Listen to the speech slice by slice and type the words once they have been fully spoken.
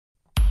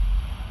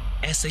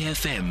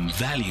SAFM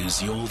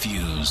values your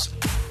views.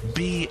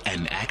 Be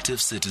an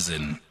active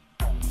citizen.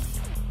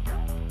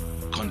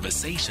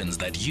 Conversations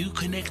that you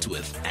connect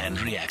with and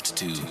react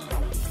to.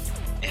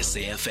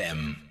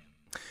 SAFM.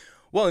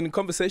 Well, in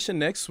conversation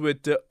next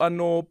with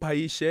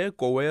Anopaishe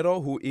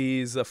Gowero, who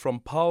is from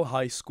Paarl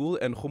High School,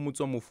 and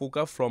Khomotso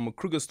Mofoka from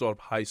Krugersdorp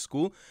High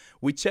School.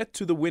 We chat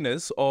to the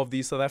winners of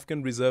the South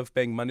African Reserve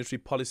Bank Monetary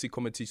Policy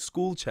Committee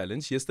School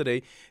Challenge.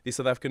 Yesterday, the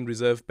South African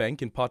Reserve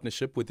Bank, in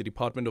partnership with the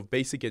Department of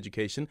Basic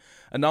Education,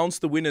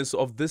 announced the winners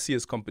of this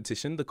year's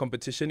competition. The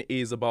competition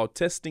is about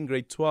testing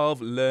grade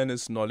 12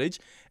 learners' knowledge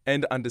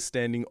and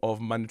understanding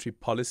of monetary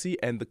policy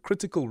and the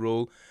critical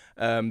role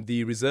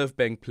the Reserve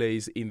Bank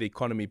plays in the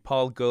economy.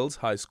 Paarl Girls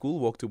High School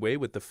walked away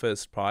with the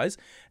first prize,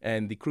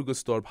 and the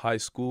Krugersdorp High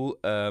School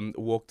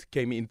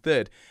came in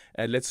third.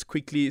 Let's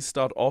quickly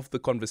start off the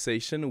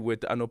conversation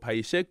with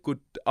Anopaishe. Good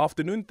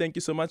afternoon. Thank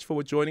you so much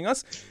for joining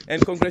us,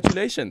 and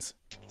congratulations.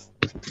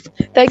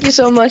 Thank you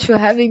so much for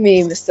having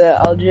me, Mr.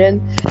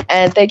 Aldrin,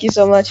 and thank you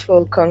so much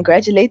for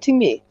congratulating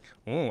me.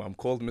 Oh, I'm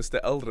called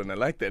Mr. Eldrin. I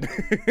like that.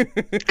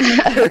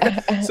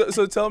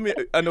 So tell me,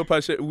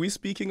 Anopaishe, we're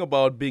speaking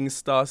about being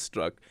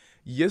starstruck.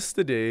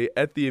 Yesterday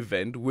at the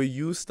event, were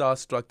you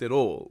starstruck at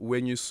all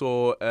when you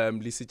saw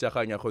Lisitja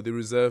Kganyago, the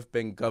Reserve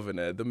Bank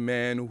governor, the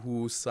man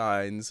who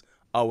signs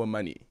our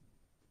money?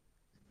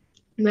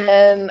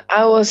 Man,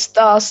 I was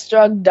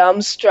starstruck,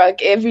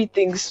 dumbstruck,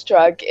 everything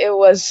struck. It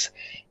was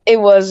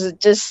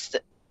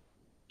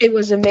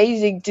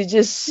amazing to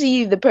just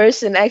see the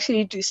person,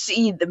 actually to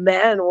see the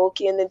man walk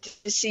in and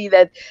to see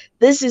that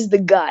this is the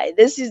guy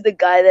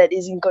that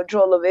is in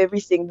control of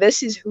everything.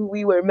 This is who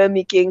we were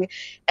mimicking,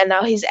 and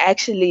now he's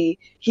actually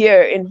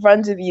here in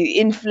front of you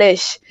in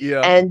flesh.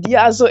 Yeah. And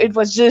so it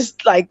was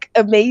just like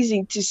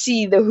amazing to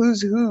see the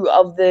who's who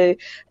of the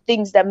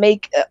things that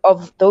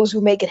of those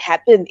who make it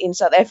happen in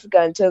South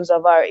Africa in terms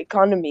of our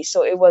economy.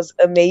 So it was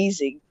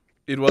amazing.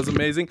 It was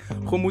amazing.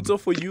 Khomotso,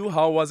 for you,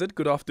 how was it?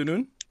 Good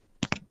afternoon.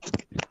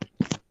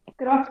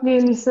 Good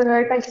afternoon,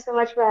 sir. Thank you so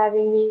much for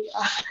having me.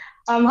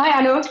 Hi,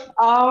 Anu.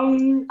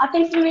 I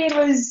think for me it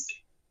was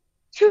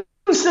too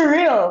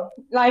surreal.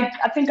 Like,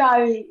 I think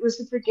I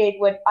reciprocate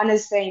what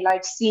Anna's saying,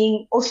 like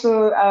seeing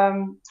also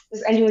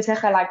this Angie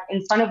Motecha like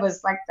in front of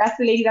us. Like, that's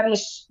the lady that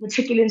was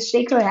matriculant,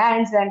 shake her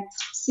hands, and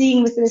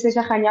seeing Mr.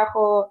 Lisitja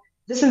Kganyago.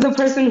 This is the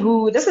person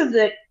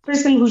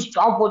whose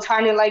job we're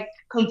trying to like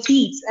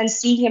compete, and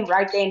seeing him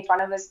right there in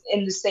front of us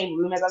in the same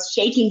room as us,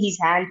 shaking his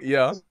hand.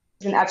 Yeah. Was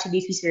an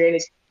absolutely surreal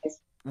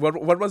experience.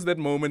 What was that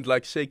moment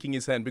like, shaking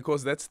his hand?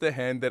 Because that's the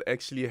hand that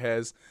actually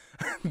has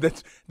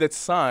that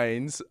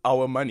signs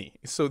our money.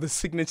 So the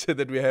signature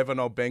that we have on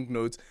our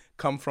banknotes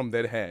come from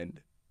that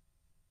hand.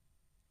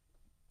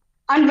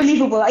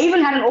 Unbelievable. I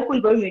even had an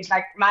awkward moment.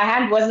 Like, my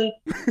hand wasn't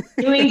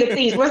doing the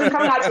things, wasn't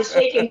coming out to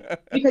shaking,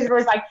 because it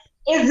was like,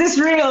 is this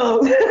real?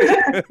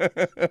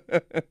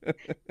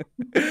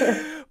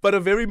 But a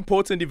very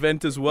important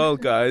event as well,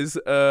 guys.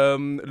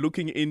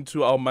 Looking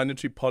into our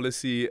monetary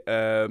policy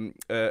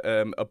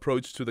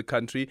approach to the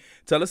country.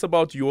 Tell us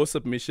about your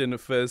submission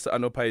first,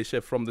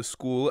 Anopaishe, from the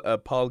school.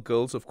 Paarl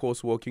Girls, of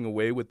course, walking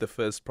away with the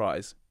first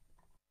prize.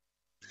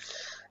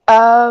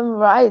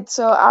 Right.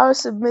 So our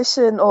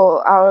submission,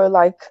 or our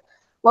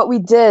what we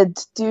did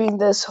during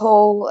this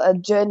whole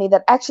journey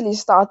that actually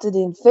started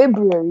in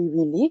February,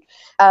 really,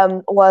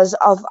 was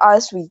of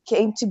us. We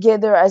came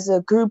together as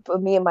a group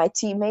of me and my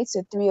teammates,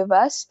 the three of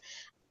us,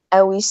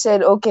 and we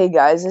said, okay,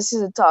 guys, this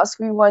is a task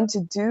we want to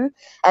do,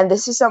 and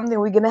this is something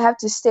we're going to have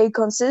to stay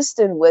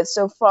consistent with.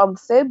 So from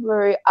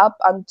February up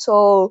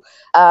until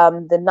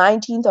the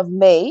 19th of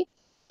May,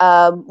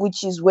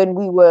 which is when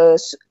we were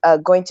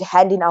going to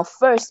hand in our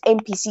first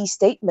MPC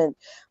statement,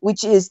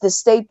 which is the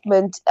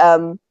statement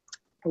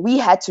we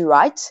had to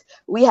write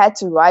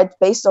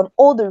based on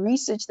all the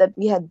research that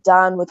we had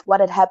done with what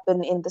had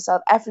happened in the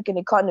South African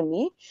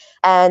economy,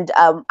 and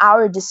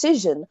our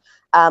decision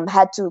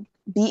had to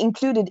be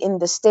included in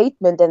the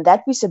statement, and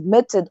that we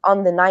submitted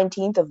on the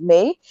 19th of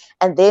May.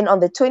 And then on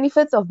the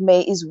 25th of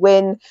May is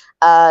when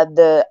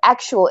the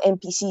actual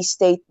MPC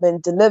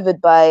statement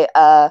delivered by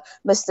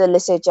Mr.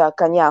 Lisitja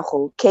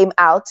Kganyago came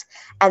out.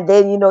 And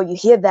then, you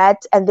hear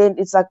that, and then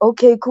it's like,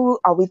 okay, cool,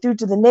 are we through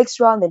to the next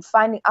round? Then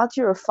finding out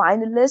you're a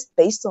finalist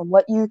based on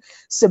what you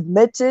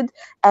submitted,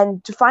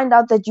 and to find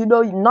out that,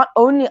 not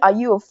only are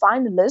you a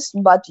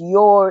finalist, but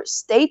your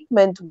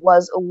statement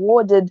was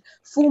awarded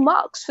full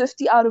marks,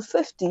 50 out of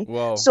 50.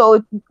 Wow.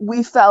 So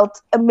we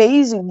felt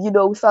amazing,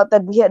 we felt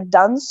that we had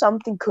done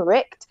something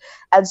correct.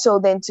 And so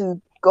then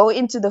to go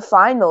into the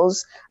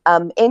finals,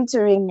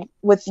 entering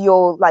with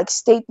your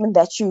statement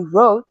that you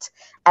wrote,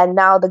 and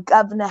now the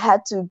governor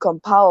had to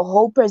compile a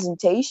whole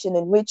presentation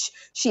in which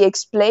she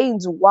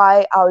explains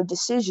why our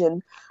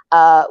decision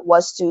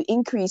was to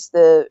increase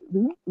the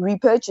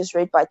repurchase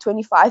rate by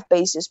 25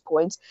 basis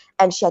points,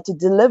 and she had to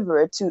deliver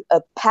it to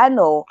a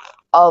panel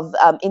of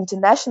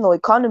international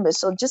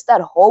economists. So just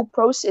that whole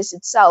process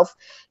itself,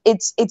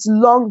 it's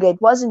longer.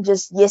 It wasn't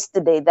just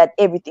yesterday that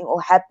everything all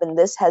happened.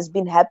 This has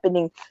been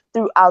happening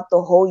throughout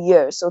the whole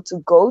year. So to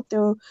go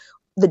through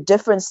the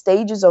different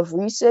stages of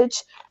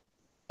research,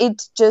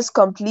 it just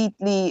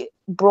completely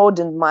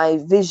broadened my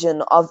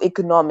vision of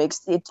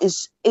economics. It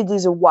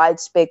is a wide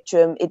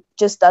spectrum. It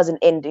just doesn't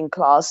end in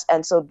class,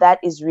 and so that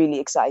is really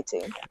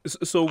exciting.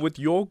 So with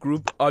your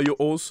group, are you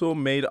also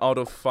made out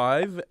of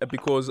five?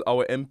 Because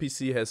our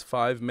MPC has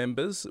 5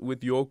 members.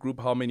 With your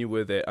group, how many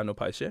were there,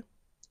 Anopaishe?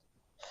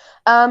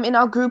 In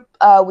our group,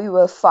 we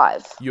were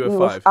five. You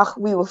were five.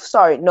 We were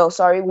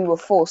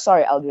four.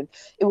 Sorry, Aldrin.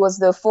 It was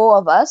the four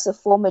of us, the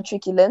four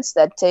matriculants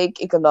that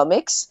take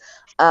economics.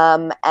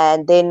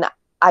 And then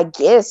I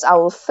guess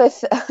our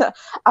fifth,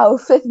 our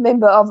fifth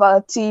member of our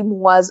team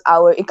was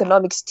our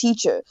economics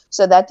teacher.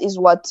 So that is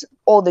what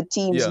all the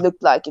teams Yeah.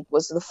 looked like. It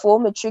was the four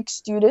matric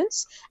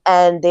students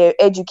and their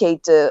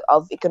educator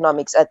of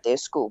economics at their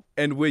school.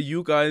 And were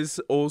you guys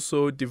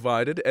also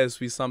divided, as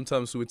we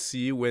sometimes would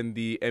see when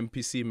the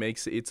MPC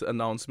makes its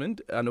announcement,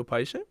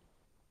 Anopaishe?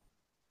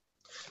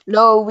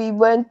 No, we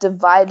weren't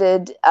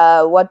divided.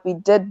 What we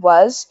did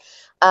was,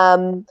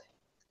 um,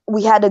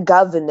 we had a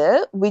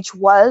governor, which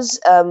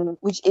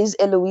is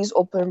Eloise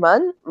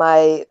Opperman,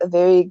 a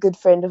very good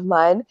friend of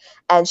mine,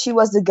 and she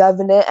was the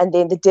governor, and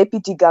then the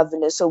deputy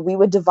governor. So we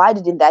were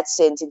divided in that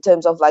sense, in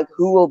terms of like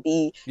who will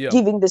be Yeah.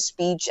 giving the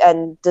speech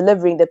and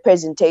delivering the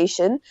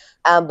presentation.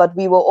 But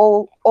we were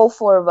all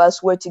four of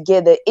us were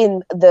together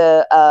in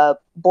the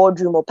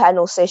boardroom or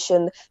panel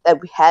session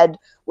that we had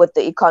with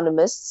the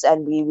economists,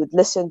 and we would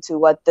listen to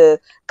what the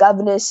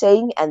governor is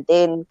saying, and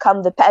then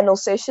come the panel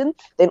session,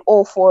 then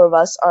all four of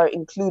us are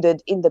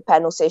included in the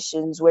panel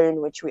sessions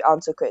in which we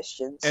answer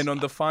questions. And on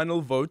the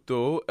final vote,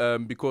 though,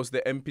 because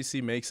the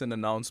MPC makes an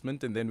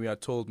announcement, and then we are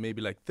told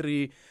maybe like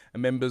 3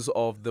 members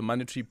of the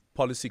Monetary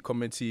Policy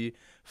Committee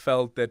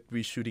felt that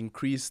we should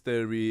increase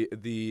the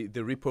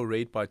repo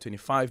rate by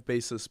 25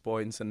 basis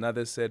points.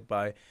 Another said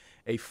by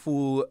a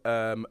full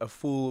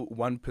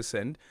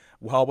 1%.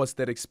 How was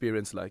that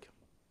experience like?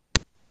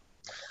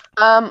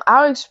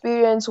 Our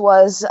experience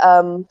was,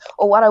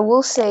 or what I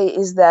will say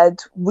is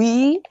that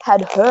we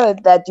had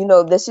heard that,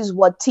 this is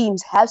what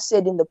teams have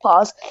said in the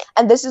past,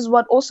 and this is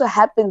what also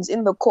happens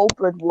in the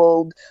corporate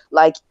world,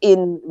 like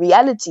in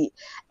reality.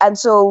 And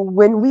so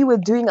when we were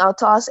doing our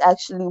task,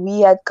 actually, we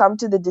had come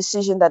to the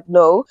decision that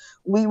no,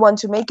 we want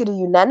to make it a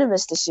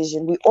unanimous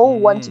decision. We all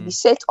want to be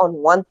set on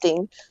one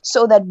thing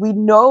so that we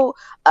know,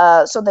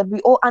 so that we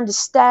all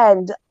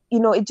understand.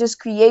 It just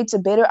creates a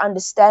better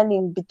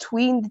understanding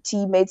between the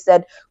teammates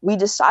that we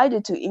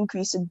decided to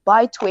increase it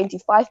by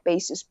 25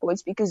 basis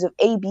points because of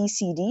A, B,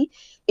 C, D.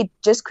 It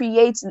just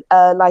creates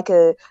like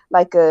a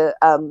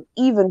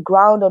even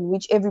ground on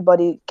which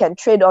everybody can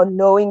tread on,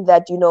 knowing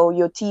that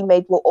your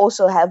teammate will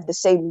also have the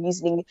same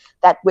reasoning.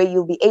 That way,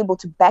 you'll be able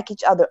to back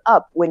each other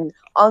up when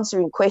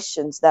answering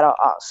questions that are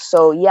asked.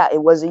 So yeah,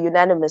 it was a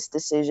unanimous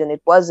decision.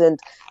 It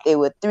wasn't. There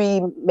were 3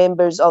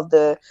 members of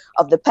the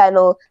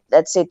panel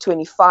that said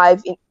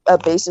 25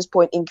 basis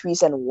point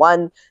increase, and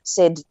one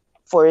said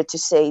for it to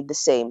say the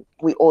same.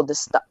 We all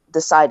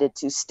decided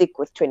to stick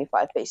with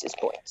 25 basis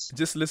points.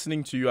 Just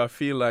listening to you, I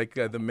feel like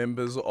the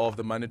members of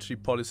the Monetary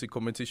Policy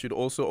Committee should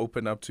also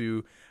open up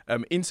to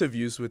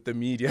interviews with the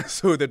media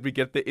so that we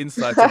get the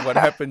insights of what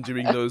happened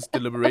during those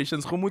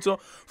deliberations. Khomotso,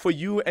 for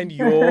you and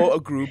your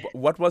group,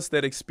 what was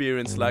that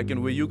experience like,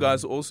 and were you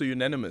guys also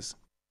unanimous?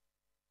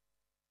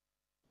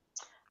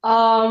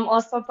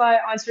 I'll start by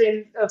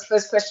answering the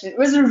first question. It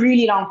was a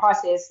really long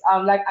process.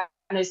 Like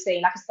I was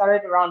saying, I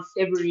started around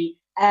February,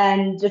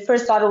 and it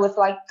first started with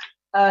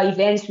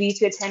events we used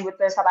to attend with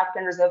the South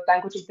African Reserve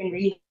Bank, which has been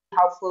really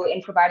helpful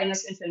in providing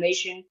us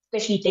information,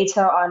 especially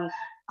data on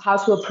how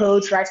to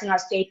approach writing our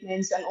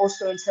statements, and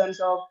also in terms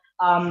of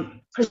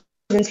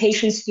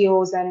presentation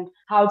skills and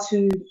how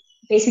to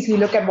basically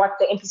look at what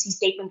the MPC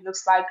statement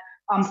looks like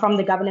from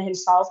the governor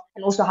himself,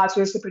 and also how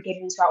to reciprocate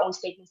it into our own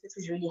statements, which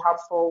was really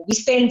helpful. We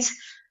spent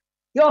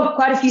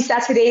quite a few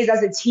Saturdays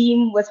as a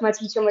team with my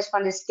teacher, Ms.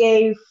 van der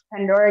Skeef,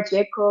 Pandora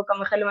Jeko,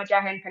 Kamagelo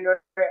Majaha, and Pandora,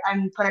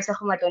 and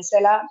Panatago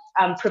Madonsela,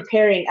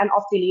 preparing, and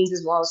off the lanes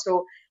as well.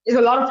 So there's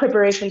a lot of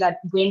preparation that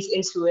went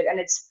into it, and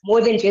it's more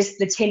than just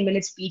the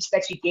 10-minute speech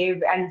that you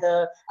give and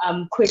the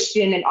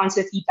question and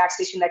answer feedback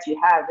session that you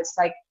have. It's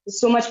like there's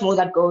so much more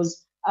that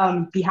goes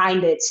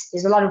behind it.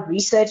 There's a lot of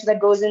research that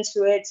goes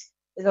into it.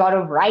 There's a lot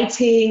of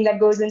writing that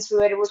goes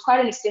into it. It was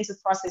quite an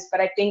extensive process, but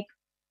I think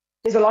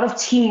there's a lot of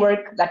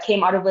teamwork that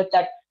came out of it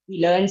that we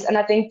learned. And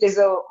I think there's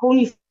a whole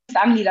new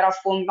family that I've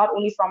formed, not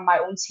only from my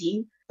own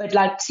team, but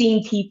like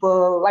seeing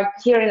people, like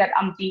hearing that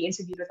I'm being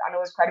interviewed with, I know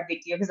it was quite a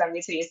big deal because I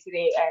met her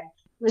yesterday. And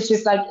it was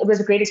just like, it was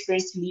a great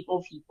experience to meet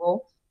more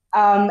people.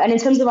 And in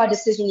terms of our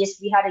decision, yes,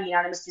 we had a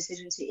unanimous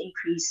decision to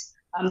increase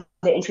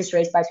the interest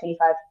rates by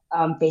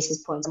 25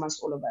 basis points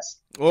amongst all of us.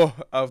 Oh,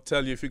 I'll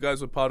tell you, if you guys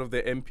were part of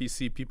the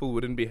MPC, people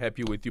wouldn't be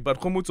happy with you. But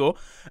Khomotso,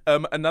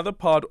 another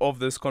part of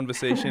this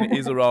conversation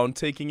is around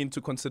taking into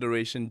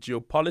consideration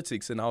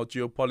geopolitics and how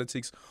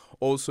geopolitics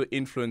also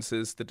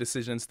influences the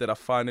decisions that are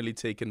finally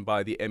taken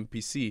by the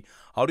MPC.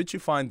 How did you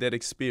find that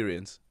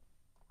experience?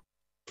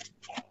 Um, our experience was, or what I will say is that we had a unanimous decision in the past, and this is what also happens in the corporate world, like in reality. And so when we were doing our task, actually, we had come to the decision that no, we want to make it a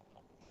unanimous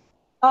decision. So that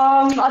is what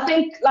I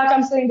think, like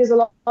I'm saying, there's a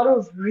lot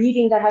of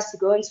reading that has to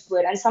go into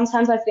it. And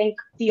sometimes I think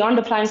beyond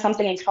applying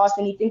something in class,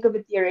 when you think of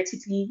it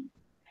theoretically,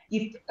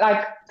 you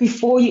like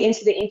before you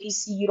enter the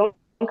NPC, you don't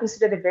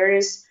consider the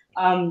various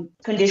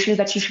conditions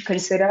that you should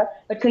consider.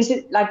 But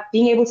consider like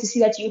being able to see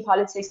that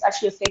geopolitics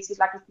actually affects it.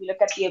 Like if we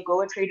look at the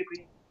AGOA trade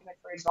agreement,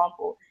 for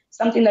example,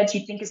 something that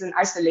you think is in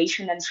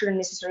isolation and shouldn't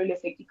necessarily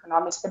affect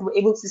economics, but we're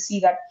able to see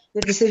that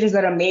the decisions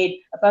that are made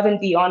above and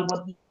beyond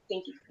what we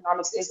think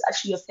economics is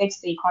actually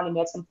affects the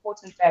economy. It's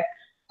important that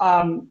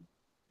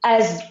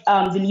as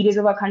the leaders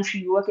of our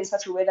country, we work in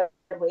such a way that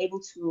we're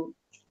able to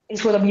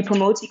ensure that we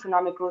promote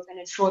economic growth and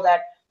ensure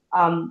that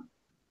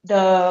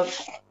the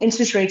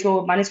interest rates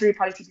or monetary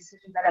policy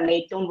decisions that are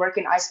made don't work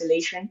in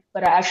isolation,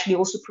 but are actually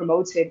also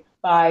promoted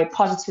by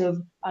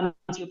positive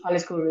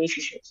geopolitical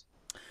relationships.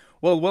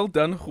 Well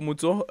done,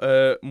 Khomotso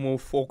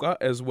Mofoka,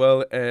 as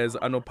well as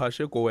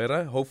Anopaishe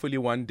Gowero. Hopefully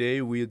one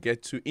day we'll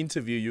get to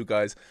interview you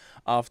guys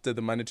after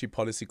the Monetary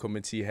Policy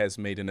Committee has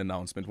made an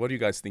announcement. What do you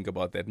guys think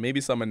about that?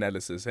 Maybe some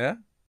analysis, yeah?